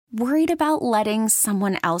Worried about letting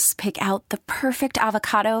someone else pick out the perfect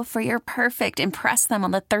avocado for your perfect impress them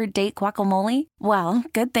on the third date guacamole? Well,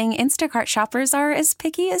 good thing Instacart shoppers are as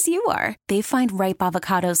picky as you are. They find ripe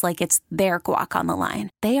avocados like it's their guac on the line.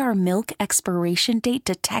 They are milk expiration date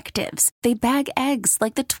detectives. They bag eggs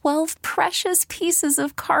like the 12 precious pieces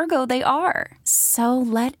of cargo they are. So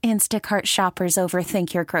let Instacart shoppers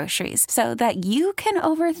overthink your groceries so that you can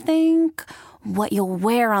overthink what you'll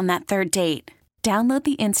wear on that third date. Download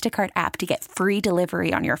the Instacart app to get free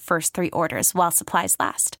delivery on your first 3 orders while supplies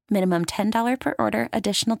last. Minimum $10 per order.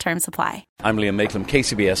 Additional terms apply. I'm Liam Maitland,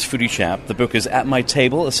 KCBS Foodie Chap. The book is At My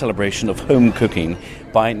Table, a celebration of home cooking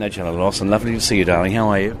by Nigella Lawson. Lovely to see you, darling. How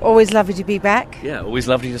are you? Always lovely to be back. Yeah, always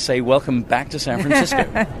lovely to say welcome back to San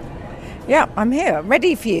Francisco. Yeah, I'm here,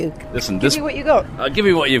 ready for you. Listen, give me what you got. Give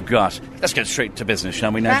me what you've got. Let's get straight to business,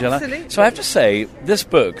 shall we, Nigella? Absolutely. So I have to say, this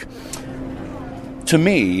book, to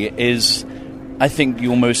me, is, I think,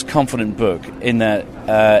 your most confident book in that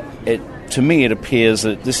to me it appears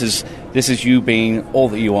that this is you being all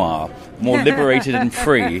that you are, more liberated and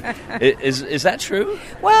free. Is that true?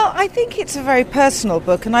 Well, I think it's a very personal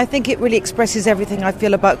book, and I think it really expresses everything I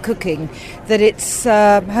feel about cooking, that it's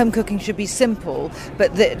home cooking should be simple,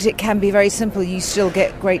 but that it can be very simple. You still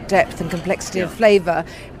get great depth and complexity of flavour,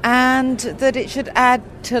 and that it should add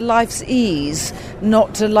to life's ease,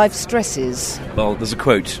 not to life's stresses. Well, there's a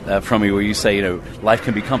quote from you where you say, life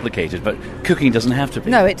can be complicated, but cooking doesn't have to be.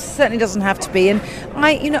 No, it certainly doesn't have to be. And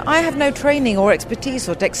I have no training or expertise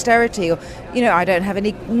or dexterity, or I don't have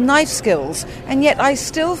any knife skills, and yet I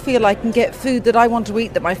still feel I can get food that I want to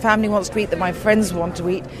eat, that my family wants to eat, that my friends want to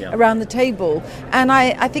eat around the table. And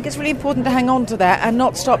I think it's really important to hang on to that and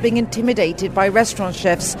not start being intimidated by restaurant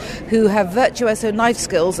chefs who have virtuoso knife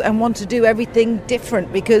skills and want to do everything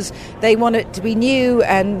different because they want it to be new.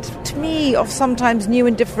 And to me, sometimes new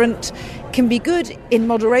and different can be good in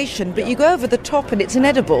moderation, but you go over the top and it's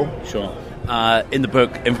inedible. Sure. In the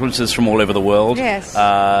book, influences from all over the world. Yes.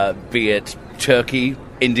 Be it Turkey,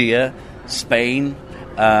 India, Spain.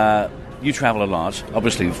 You travel a lot,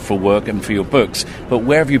 obviously for work and for your books, but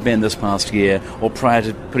where have you been this past year or prior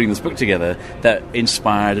to putting this book together that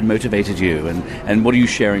inspired and motivated you, and what are you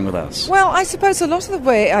sharing with us? Well, I suppose a lot of the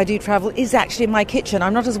way I do travel is actually in my kitchen.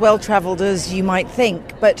 I'm not as well travelled as you might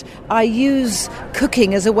think, but I use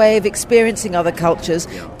cooking as a way of experiencing other cultures.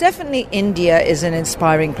 Definitely India is an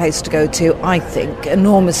inspiring place to go to, I think,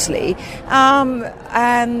 enormously.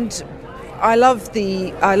 And I love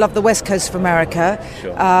the West Coast of America.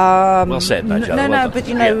 Sure. Well said, Nigella.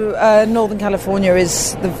 But Northern California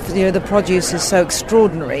is the produce is so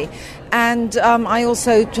extraordinary. And I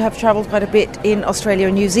also have travelled quite a bit in Australia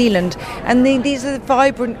and New Zealand, and these are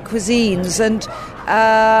vibrant cuisines and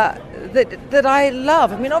that I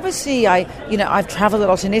love. I mean, obviously, I've travelled a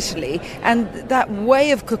lot in Italy, and that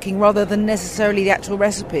way of cooking, rather than necessarily the actual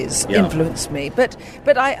recipes, influenced me. But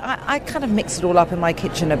I kind of mix it all up in my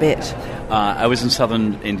kitchen a bit. I was in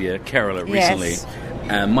southern India, Kerala, recently. Yes.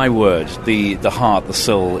 My word, the heart, the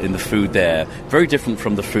soul in the food there, very different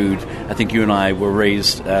from the food I think you and I were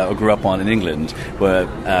raised or grew up on in England, where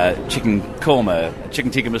chicken korma,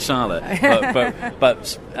 chicken tikka masala,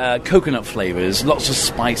 but coconut flavors, lots of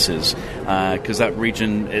spices, because that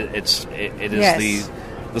region, it is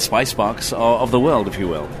the spice box of the world, if you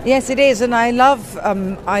will. Yes, it is, and I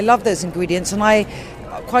love those ingredients, and I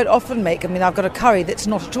quite often I've got a curry that's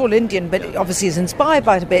not at all Indian, but it obviously is inspired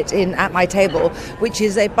by it a bit in At My Table, which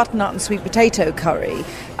is a butternut and sweet potato curry.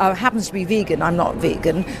 Happens to be vegan. I'm not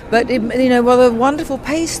vegan, but a wonderful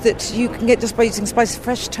paste that you can get just by using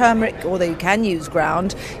fresh turmeric, although you can use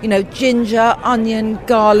ground. Ginger, onion,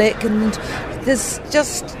 garlic, and there's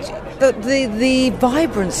just the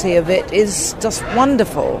vibrancy of it is just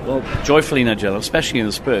wonderful. Well, joyfully, Nigella, especially in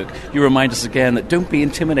this book, you remind us again that don't be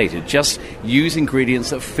intimidated. Just use ingredients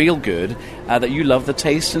that feel good, that you love the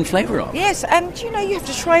taste and flavour of. Yes, and you have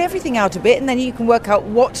to try everything out a bit, and then you can work out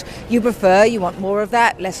what you prefer. You want more of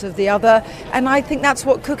that, less of the other, and I think that's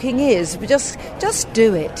what cooking is. But just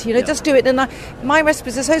do it, just do it. And my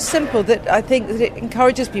recipes are so simple that I think that it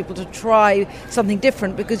encourages people to try something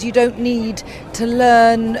different, because you don't need to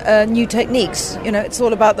learn new techniques. It's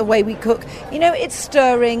all about the way we cook. It's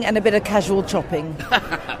stirring and a bit of casual chopping.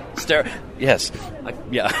 Stir, yes.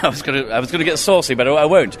 I was going to get saucy, but I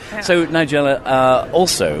won't. Yeah. So, Nigella,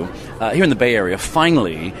 also here in the Bay Area,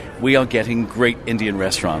 finally, we are getting great Indian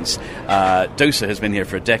restaurants. Dosa has been here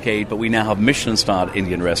for a decade, but we now have Michelin-starred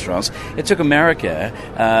Indian restaurants. It took America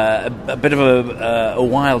a bit of a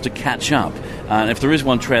while to catch up, and if there is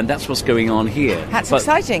one trend, that's what's going on here. That's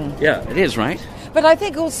exciting. Yeah, it is, right? But I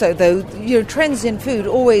think also, though, trends in food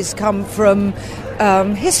always come from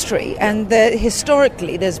history, and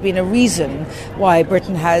historically there's been a reason why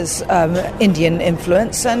Britain has Indian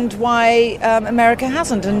influence and why America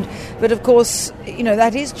hasn't. But of course,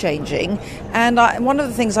 that is changing. And one of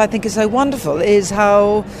the things I think is so wonderful is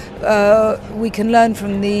how we can learn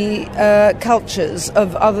from the cultures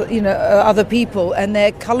of other people, and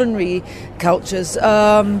their culinary cultures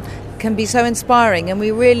can be so inspiring, and we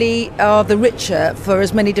really are the richer for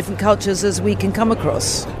as many different cultures as we can come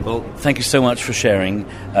across. Well, thank you so much for sharing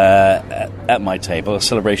at my table, a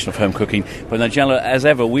celebration of home cooking. But Nigella, as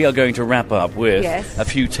ever, we are going to wrap up with a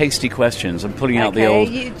few tasty questions. I'm pulling out the old...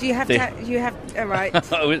 All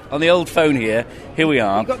right. On the old phone here we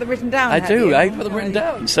are. You've got them written down, I've got them written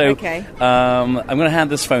down. So I'm going to hand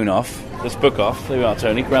this phone off, this book off. There we are,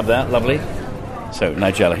 Tony. Grab that. Lovely. So,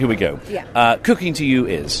 Nigella, here we go. Yeah. Cooking to you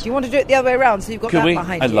is... Do you want to do it the other way around so you've got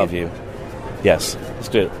behind you? I'd love you. Yes, let's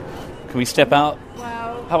do it. Can we step out?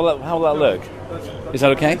 Well... How will that look? Is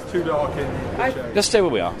that okay? It's too dark in. Just stay where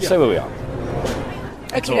we are. Yeah. Stay where we are.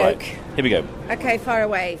 It's all right. Here we go. Okay, fire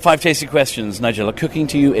away. 5 tasty questions, Nigella. Cooking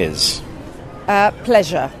to you is...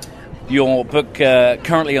 pleasure. Your book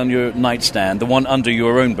currently on your nightstand, the one under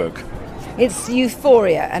your own book. It's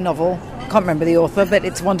Euphoria, a novel. Can't remember the author, but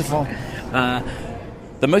it's wonderful.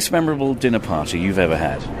 The most memorable dinner party you've ever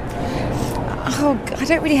had? Oh, I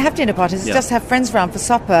don't really have dinner parties. I just have friends round for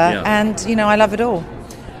supper, and, I love it all.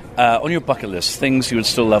 On your bucket list, things you would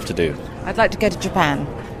still love to do? I'd like to go to Japan.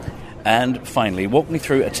 And finally, walk me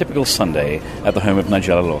through a typical Sunday at the home of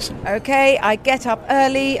Nigella Lawson. Okay, I get up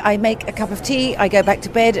early, I make a cup of tea, I go back to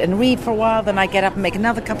bed and read for a while, then I get up and make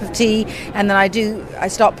another cup of tea, and then I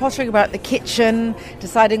start pottering about the kitchen,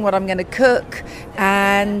 deciding what I'm going to cook,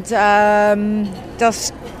 and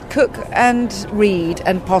just cook and read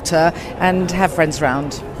and potter and have friends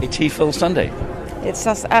round. A tea-filled Sunday? It's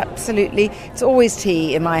just absolutely, it's always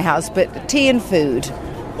tea in my house, but tea and food.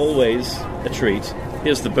 Always a treat.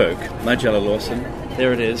 Here's the book, Nigella Lawson.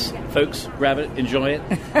 There it is. Folks, grab it, enjoy it,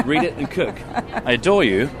 read it and cook. I adore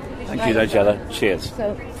you. Thank you, Nigella. Cheers.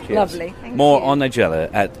 So Cheers. lovely. Thank More you. on Nigella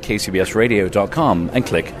at kcbsradio.com and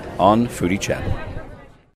click on Foodie Chat.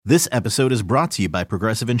 This episode is brought to you by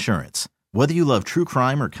Progressive Insurance. Whether you love true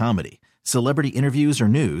crime or comedy, celebrity interviews or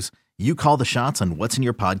news, you call the shots on what's in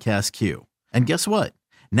your podcast queue. And guess what?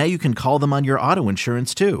 Now you can call them on your auto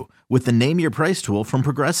insurance too with the Name Your Price tool from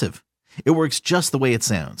Progressive. It works just the way it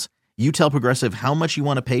sounds. You tell Progressive how much you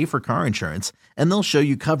want to pay for car insurance, and they'll show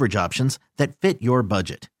you coverage options that fit your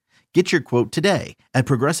budget. Get your quote today at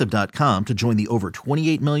Progressive.com to join the over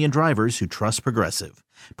 28 million drivers who trust Progressive.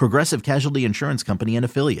 Progressive Casualty Insurance Company and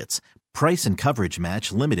Affiliates. Price and coverage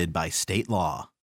match limited by state law.